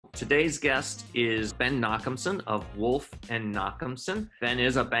Today's guest is Ben Nachemson of Wolf and Nachemson. Ben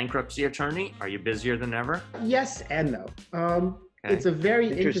is a bankruptcy attorney. Are you busier than ever? Yes and no. Okay. It's a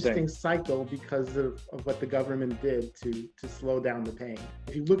very interesting cycle because of what the government did to slow down the pain.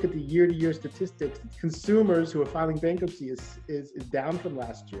 If you look at the year-to-year statistics, consumers who are filing bankruptcy is down from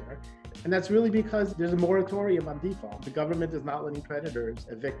last year. And that's really because there's a moratorium on default. The government is not letting creditors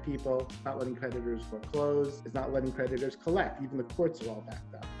evict people, not letting creditors foreclose, is not letting creditors collect. Even the courts are all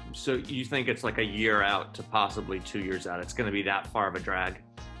backed up. So you think it's like a year out to possibly 2 years out? It's going to be that far of a drag?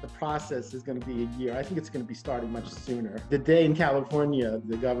 The process is going to be a year. I think it's going to be starting much sooner. The day in California,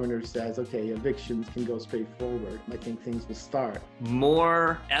 the governor says, okay, evictions can go straight forward. I think things will start.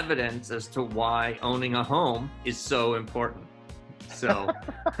 More evidence as to why owning a home is so important. So,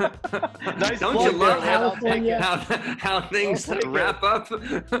 don't you love how things wrap up?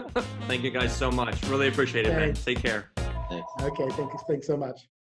 Thank you guys so much. Really appreciate it, man. Take care. Okay, thanks so much.